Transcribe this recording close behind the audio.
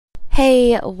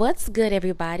Hey, what's good,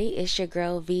 everybody? It's your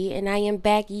girl V, and I am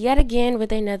back yet again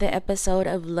with another episode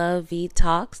of Love V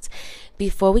Talks.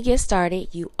 Before we get started,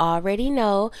 you already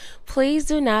know, please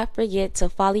do not forget to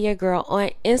follow your girl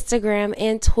on Instagram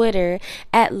and Twitter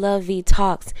at Love V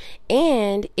Talks.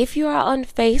 And if you are on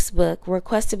Facebook,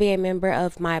 request to be a member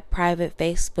of my private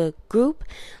Facebook group,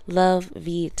 Love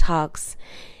V Talks.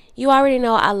 You already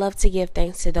know I love to give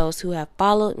thanks to those who have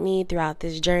followed me throughout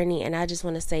this journey, and I just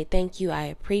want to say thank you. I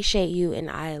appreciate you and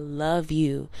I love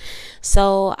you.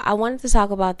 So I wanted to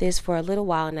talk about this for a little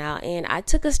while now, and I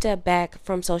took a step back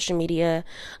from social media.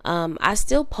 I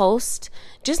still post,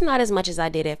 just not as much as I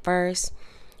did at first,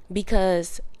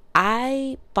 because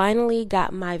I finally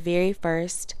got my very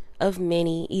first of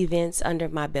many events under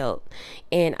my belt,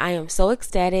 and I am so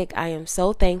ecstatic. I am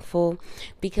so thankful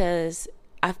because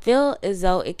I feel as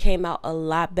though it came out a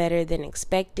lot better than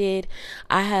expected.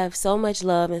 I have so much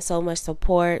love and so much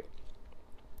support.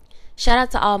 Shout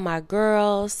out to all my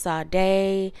girls,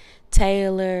 Sade,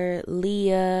 Taylor,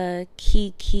 Leah,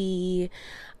 Kiki.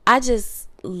 I just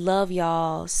love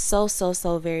y'all so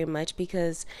very much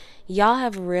because y'all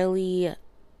have really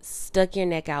stuck your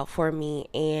neck out for me,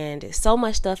 and so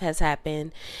much stuff has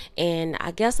happened, and I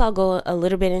guess I'll go a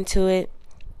little bit into it.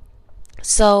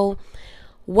 So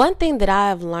one thing that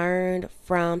I've learned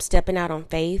from stepping out on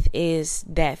faith is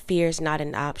that fear is not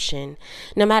an option.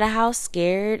 No matter how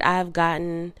scared I've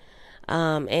gotten,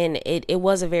 and it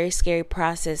was a very scary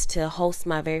process to host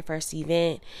my very first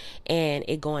event and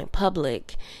it going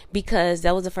public, because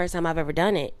that was the first time I've ever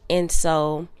done it. And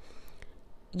so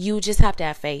you just have to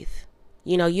have faith.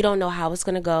 You know, you don't know how it's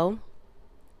going to go.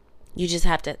 You just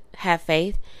have to have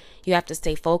faith. You have to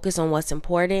stay focused on what's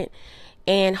important.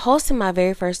 And hosting my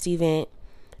very first event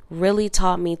really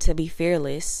taught me to be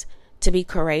fearless, to be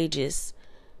courageous.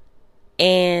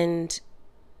 And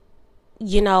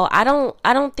I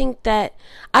don't think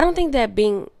that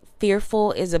being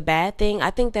fearful is a bad thing.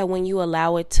 I think that when you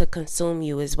allow it to consume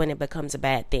you is when it becomes a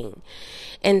bad thing.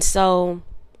 And so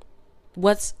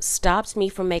what's stopped me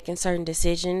from making certain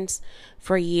decisions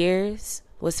for years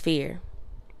was fear.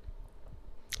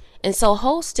 And so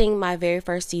hosting my very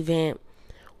first event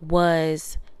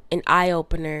was an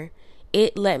eye-opener.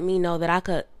 It let me know that I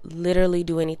could literally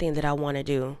do anything that I want to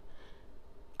do.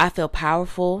 I feel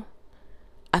powerful.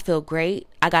 I feel great.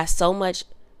 I got so much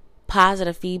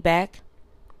positive feedback.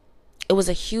 It was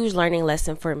a huge learning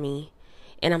lesson for me,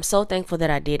 and I'm so thankful that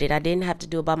I did it. I didn't have to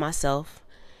do it by myself,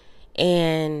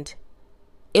 and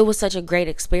it was such a great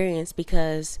experience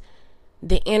because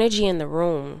the energy in the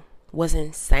room was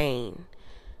insane.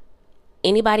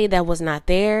 Anybody that was not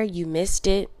there, you missed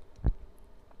it.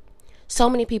 So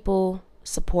many people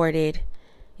supported.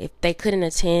 If they couldn't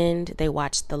attend, they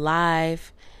watched the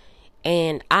live.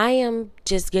 And I am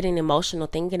just getting emotional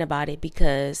thinking about it,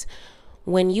 because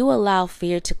when you allow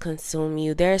fear to consume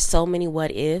you, there are so many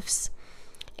what ifs.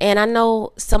 And I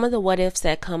know some of the what ifs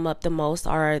that come up the most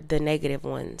are the negative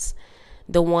ones.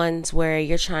 The ones where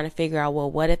you're trying to figure out,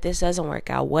 well, what if this doesn't work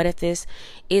out? What if this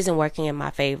isn't working in my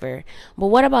favor? But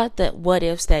what about the what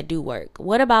ifs that do work?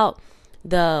 What about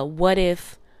the what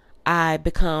if I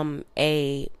become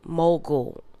a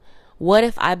mogul? What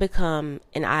if I become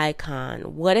an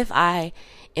icon? What if I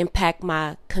impact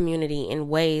my community in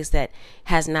ways that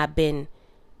has not been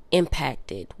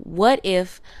impacted? What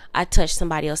if I touch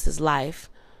somebody else's life?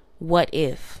 What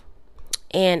if?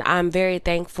 And I'm very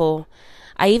thankful.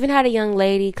 I even had a young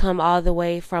lady come all the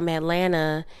way from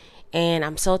Atlanta, and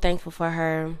I'm so thankful for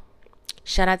her.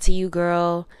 Shout out to you,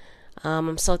 girl.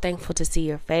 I'm so thankful to see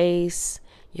your face,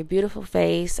 your beautiful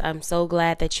face. I'm so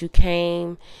glad that you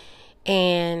came.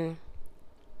 And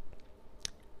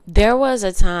there was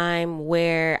a time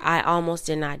where I almost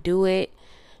did not do it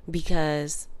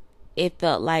because it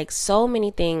felt like so many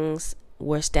things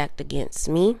were stacked against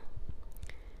me.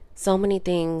 So many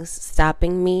things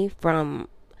stopping me from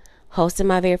hosting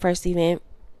my very first event.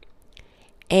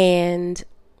 And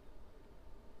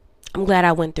I'm glad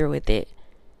I went through with it.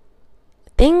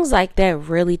 Things like that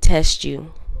really test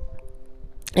you.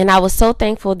 And I was so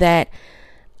thankful that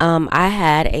I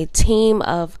had a team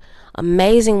of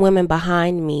amazing women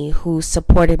behind me who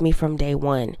supported me from day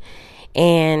one.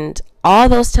 And all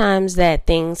those times that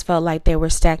things felt like they were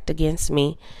stacked against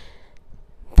me,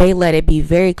 they let it be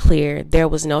very clear there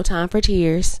was no time for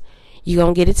tears. You're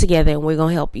going to get it together and we're going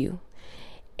to help you.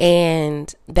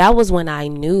 And that was when I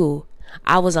knew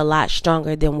I was a lot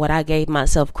stronger than what I gave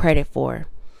myself credit for.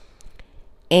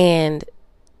 And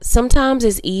sometimes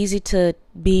it's easy to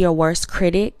be your worst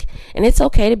critic, and it's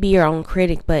okay to be your own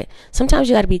critic, but sometimes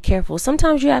you got to be careful.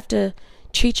 Sometimes you have to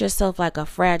treat yourself like a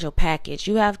fragile package.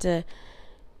 You have to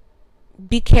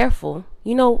be careful.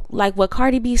 You know, like what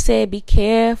Cardi B said, be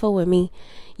careful with me.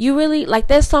 You really, like,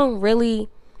 that song really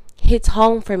hits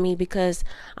home for me because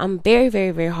I'm very,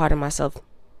 very, very hard on myself.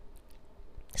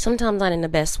 Sometimes not in the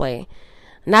best way.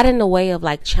 Not in the way of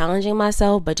like challenging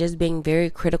myself, but just being very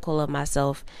critical of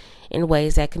myself in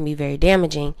ways that can be very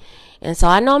damaging. And so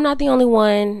I know I'm not the only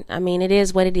one. I mean, it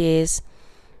is what it is,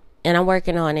 and I'm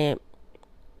working on it.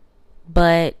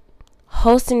 But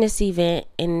hosting this event,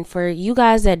 and for you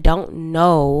guys that don't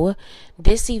know,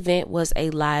 this event was a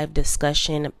live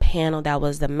discussion panel. That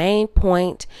was the main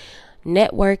point: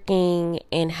 networking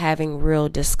and having real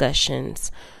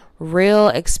discussions, real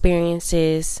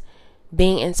experiences,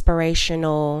 being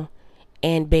inspirational,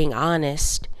 and being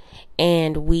honest.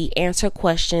 And we answer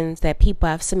questions that people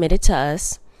have submitted to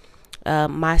us,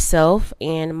 myself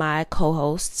and my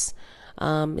co-hosts,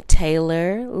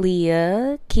 Taylor,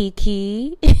 Leah,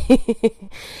 Kiki,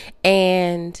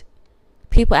 and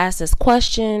people asked us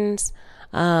questions.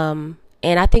 And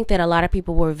I think that a lot of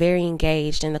people were very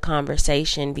engaged in the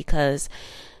conversation because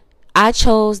I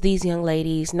chose these young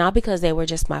ladies not because they were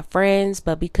just my friends,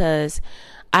 but because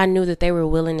I knew that they were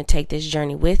willing to take this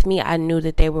journey with me. I knew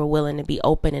that they were willing to be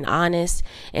open and honest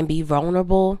and be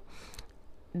vulnerable.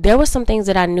 There were some things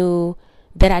that I knew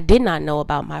that I did not know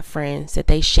about my friends that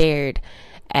they shared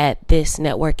at this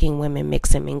Networking Women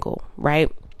Mix and Mingle,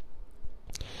 right?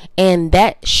 And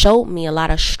that showed me a lot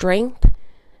of strength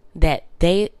that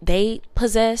they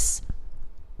possess.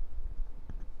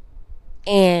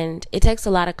 And it takes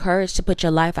a lot of courage to put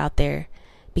your life out there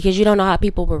because you don't know how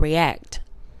people will react.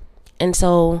 And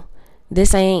so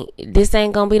this ain't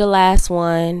gonna be the last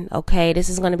one, okay? This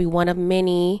is gonna be one of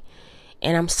many,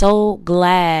 and I'm so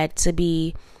glad to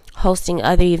be hosting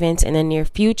other events in the near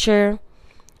future.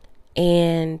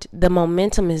 And the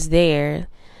momentum is there.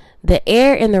 The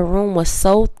air in the room was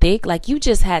so thick, like you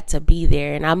just had to be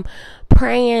there. And I'm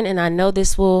praying, and I know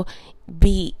this will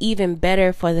be even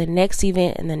better for the next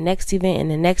event and the next event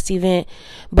and the next event.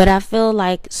 But I feel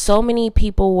like so many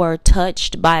people were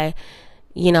touched by,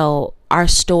 you know, our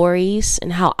stories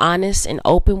and how honest and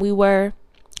open we were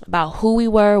about who we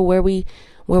were, where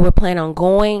we're planning on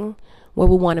going, where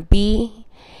we want to be.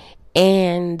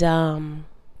 And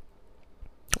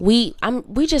we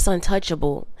just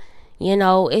untouchable. You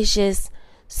know, it's just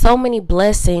so many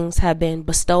blessings have been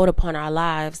bestowed upon our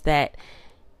lives that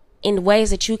in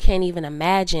ways that you can't even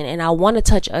imagine. And I want to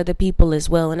touch other people as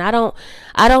well. And I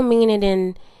don't mean it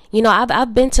in, you know,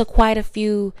 I've been to quite a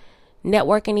few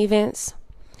networking events.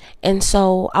 And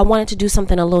so I wanted to do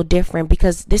something a little different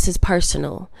because this is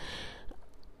personal.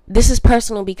 This is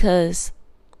personal because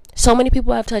so many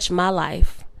people have touched my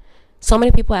life. So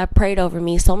many people have prayed over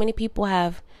me. So many people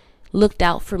have looked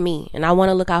out for me. And I want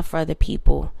to look out for other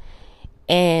people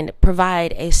and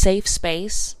provide a safe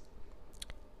space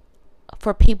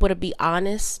for people to be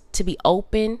honest, to be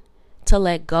open, to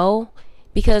let go.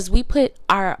 Because we put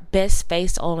our best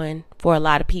face on for a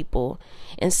lot of people.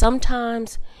 And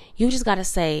sometimes you just got to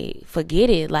say, forget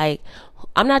it. Like,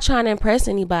 I'm not trying to impress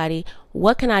anybody.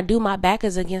 What can I do? My back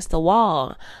is against the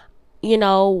wall. You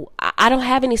know, I don't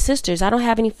have any sisters. I don't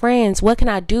have any friends. What can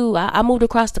I do? I moved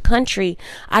across the country.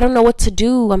 I don't know what to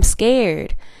do. I'm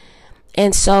scared.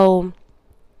 And so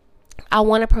I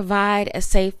want to provide a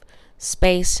safe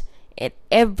space at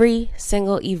every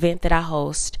single event that I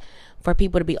host for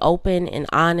people to be open and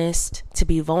honest, to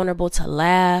be vulnerable, to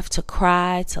laugh, to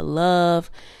cry, to love,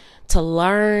 to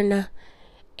learn.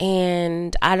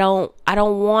 And I don't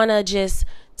want to just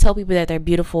tell people that they're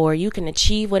beautiful or you can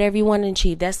achieve whatever you want to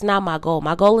achieve. That's not my goal.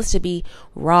 My goal is to be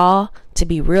raw, to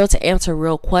be real, to answer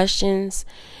real questions.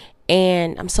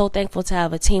 And I'm so thankful to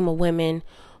have a team of women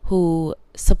who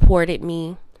supported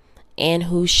me and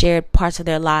who shared parts of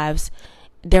their lives,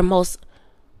 their most,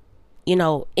 you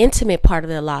know, intimate part of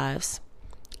their lives.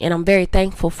 And I'm very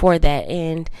thankful for that.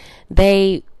 And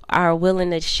they are willing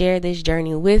to share this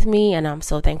journey with me, and I'm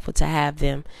so thankful to have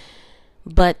them.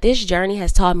 But this journey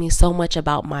has taught me so much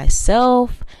about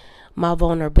myself, my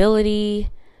vulnerability,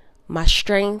 my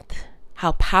strength,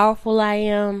 how powerful I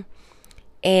am.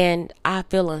 And I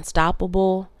feel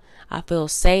unstoppable. I feel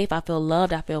safe. I feel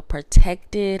loved. I feel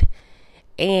protected.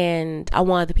 And I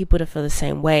want other people to feel the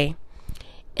same way.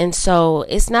 And so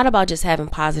it's not about just having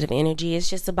positive energy. It's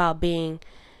just about being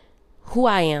who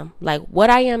I am. Like, what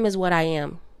I am is what I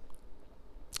am.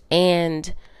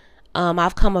 And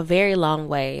I've come a very long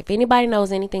way. If anybody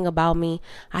knows anything about me,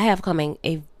 I have come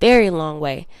a very long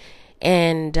way.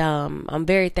 And I'm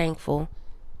very thankful.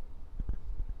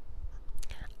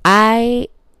 I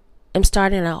am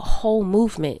starting a whole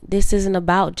movement. This isn't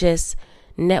about just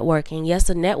networking. Yes,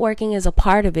 the networking is a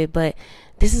part of it, but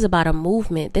This is about a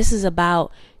movement. This is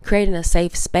about creating a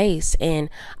safe space. And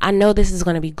I know this is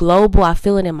going to be global. I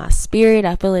feel it in my spirit.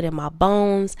 I feel it in my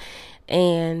bones.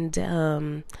 And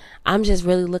I'm just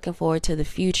really looking forward to the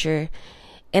future.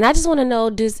 And I just want to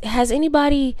know, has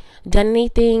anybody done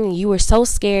anything? You were so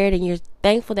scared and you're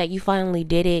thankful that you finally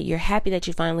did it. You're happy that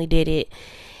you finally did it.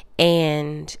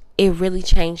 And it really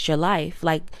changed your life.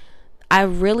 Like, I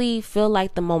really feel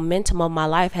like the momentum of my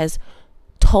life has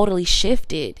totally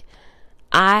shifted.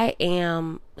 I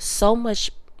am so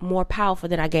much more powerful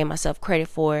than I gave myself credit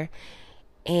for.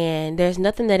 And there's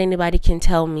nothing that anybody can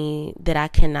tell me that I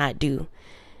cannot do.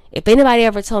 If anybody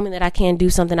ever told me that I can't do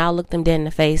something, I'll look them dead in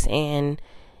the face and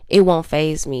it won't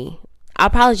faze me. I'll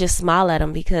probably just smile at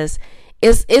them because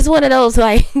it's one of those,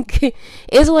 like,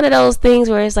 it's one of those things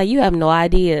where it's like, you have no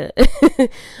idea.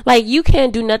 Like, you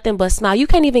can't do nothing but smile. You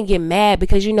can't even get mad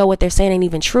because you know what they're saying ain't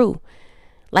even true.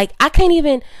 Like, I can't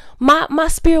even, my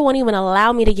spirit won't even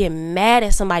allow me to get mad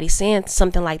at somebody saying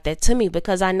something like that to me,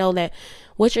 because I know that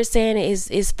what you're saying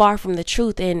is far from the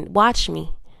truth. And watch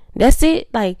me. That's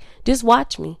it. Like, just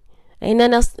watch me. Ain't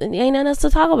nothing else to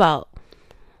talk about.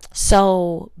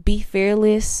 So be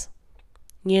fearless.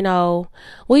 Well,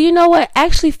 you know what?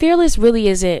 Actually, fearless really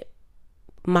isn't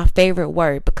my favorite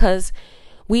word, because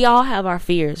we all have our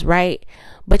fears, right?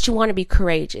 But you want to be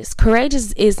courageous.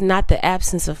 Courageous is not the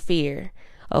absence of fear.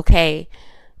 Okay,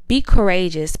 be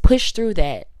courageous. Push through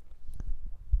that.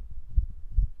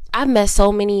 I've met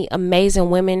so many amazing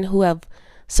women who have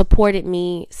supported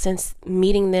me since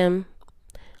meeting them,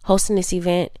 hosting this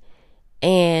event,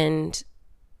 and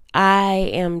I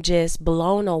am just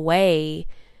blown away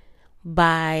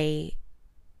by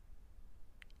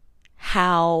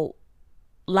how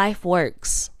life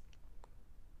works.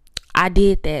 I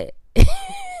did that.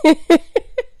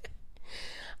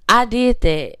 I did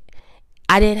that.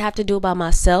 I didn't have to do it by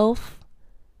myself.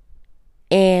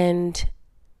 And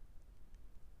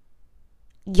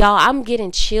y'all, I'm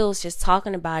getting chills just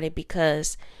talking about it,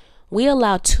 because we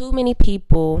allow too many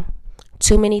people,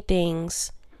 too many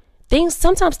things,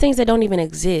 sometimes things that don't even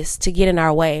exist, to get in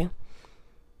our way.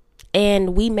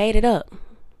 And we made it up.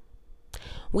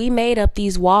 We made up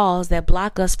these walls that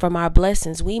block us from our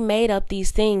blessings. We made up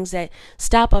these things that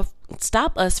stop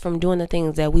us from doing the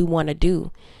things that we want to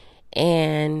do.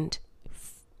 And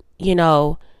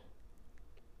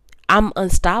I'm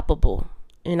unstoppable,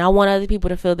 and I want other people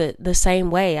to feel the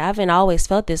same way. I haven't always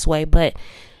felt this way, but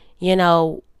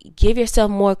give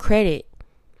yourself more credit.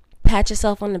 Pat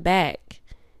yourself on the back.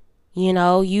 You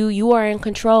are in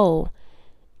control.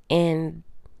 And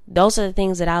those are the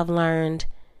things that I've learned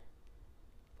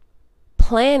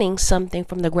planning something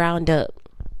from the ground up.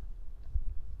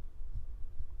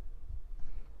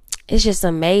 It's just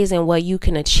amazing what you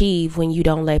can achieve when you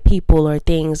don't let people or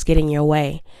things get in your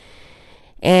way.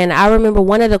 And I remember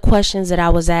one of the questions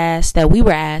that we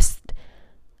were asked,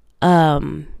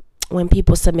 when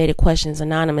people submitted questions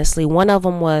anonymously, one of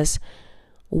them was,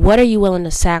 what are you willing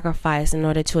to sacrifice in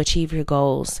order to achieve your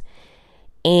goals?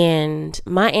 And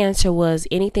my answer was,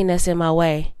 anything that's in my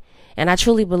way. And I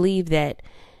truly believe that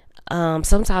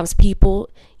sometimes people,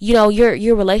 your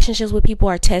relationships with people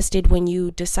are tested when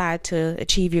you decide to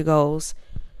achieve your goals.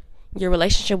 Your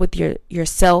relationship with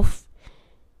yourself,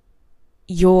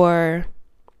 your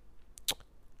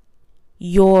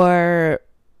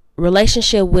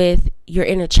relationship with your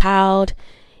inner child,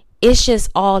 it's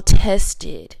just all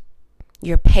tested.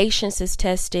 Your patience is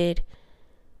tested.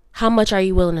 How much are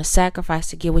you willing to sacrifice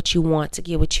to get what you want, to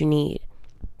get what you need?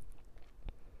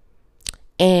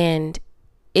 And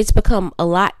it's become a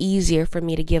lot easier for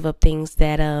me to give up things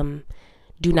that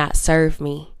do not serve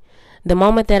me. The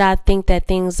moment that I think that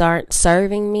things aren't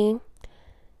serving me,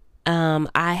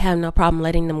 I have no problem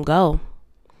letting them go.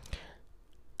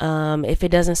 If it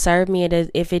doesn't serve me,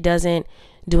 if it doesn't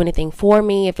do anything for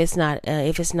me, if it's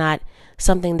not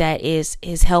something that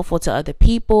is helpful to other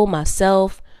people,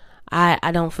 myself,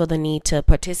 I don't feel the need to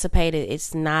participate.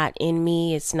 It's not in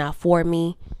me. It's not for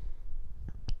me.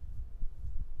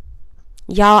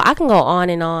 Y'all, I can go on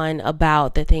and on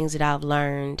about the things that I've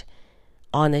learned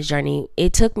on this journey.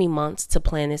 It took me months to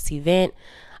plan this event.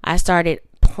 I started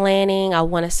planning, I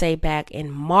want to say back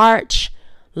in March,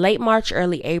 late March,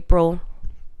 early April.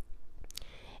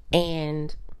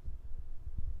 And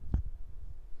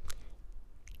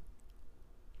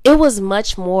it was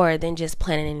much more than just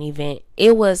planning an event.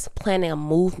 It was planning a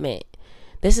movement.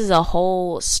 This is a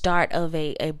whole start of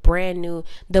a brand new,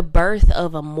 the birth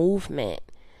of a movement.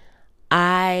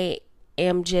 I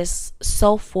am just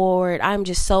so forward. I'm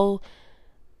just so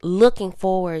looking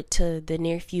forward to the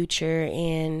near future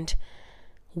and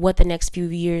what the next few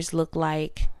years look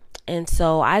like. And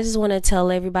so I just want to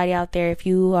tell everybody out there, if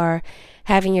you are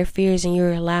having your fears and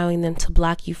you're allowing them to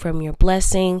block you from your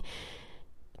blessing,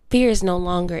 fear is no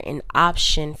longer an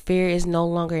option. Fear is no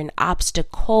longer an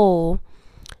obstacle.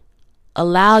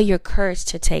 Allow your courage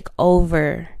to take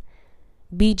over.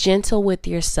 Be gentle with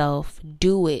yourself.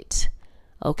 Do it.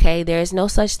 Okay? There is no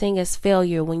such thing as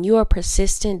failure. When you are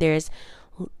persistent, there's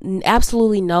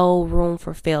absolutely no room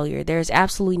for failure. There's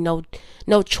absolutely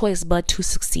no choice but to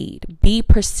succeed. Be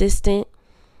persistent.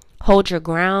 Hold your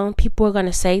ground. People are going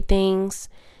to say things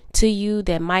to you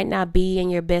that might not be in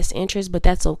your best interest, but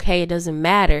that's okay. It doesn't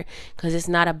matter, because it's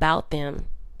not about them.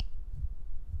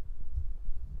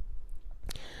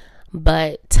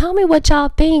 But tell me what y'all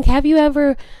think. Have you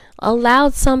ever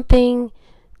allowed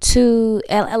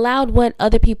what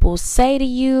other people say to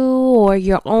you, or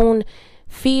your own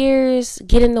fears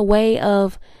get in the way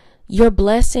of your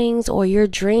blessings or your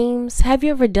dreams? Have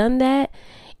you ever done that?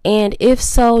 And if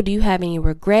so, do you have any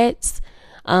regrets?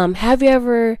 Have you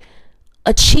ever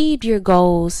achieved your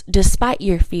goals despite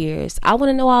your fears? I want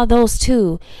to know all those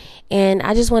too. And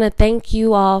I just want to thank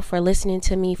you all for listening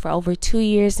to me for over 2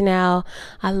 years now.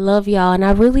 I love y'all, and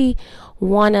I really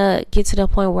want to get to the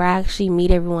point where I actually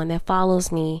meet everyone that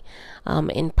follows me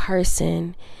in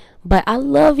person. But I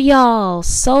love y'all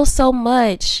so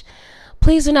much.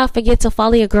 Please do not forget to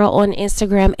follow your girl on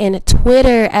Instagram and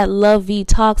Twitter at Love V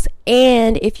Talks.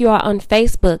 And if you are on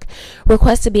Facebook,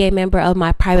 request to be a member of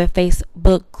my private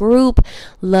Facebook group,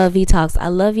 Love V Talks. I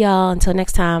love y'all. Until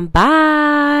next time.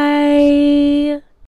 Bye.